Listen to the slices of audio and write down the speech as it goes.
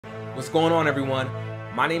What's going on, everyone?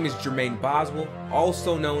 My name is Jermaine Boswell,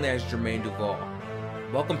 also known as Jermaine Duval.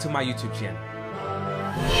 Welcome to my YouTube channel.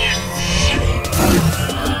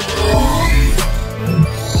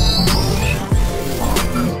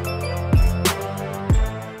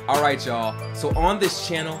 Alright y'all, so on this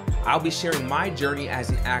channel, I'll be sharing my journey as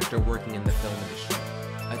an actor working in the film industry.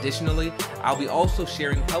 Additionally, I'll be also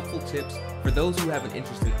sharing helpful tips for those who have an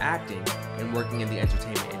interest in acting and working in the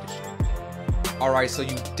entertainment industry. Alright, so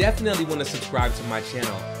you definitely want to subscribe to my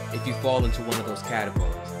channel if you fall into one of those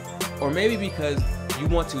categories. Or maybe because you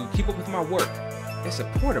want to keep up with my work and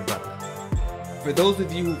support a brother. For those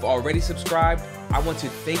of you who've already subscribed, I want to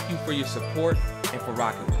thank you for your support and for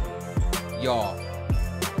rocking with me. Y'all,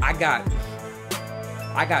 I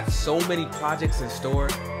got so many projects in store,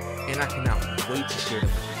 and I cannot wait to share them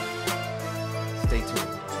with you. Stay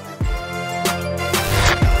tuned.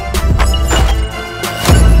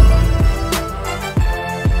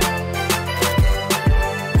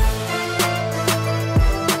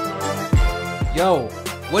 Yo,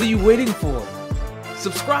 what are you waiting for?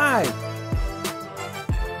 Subscribe!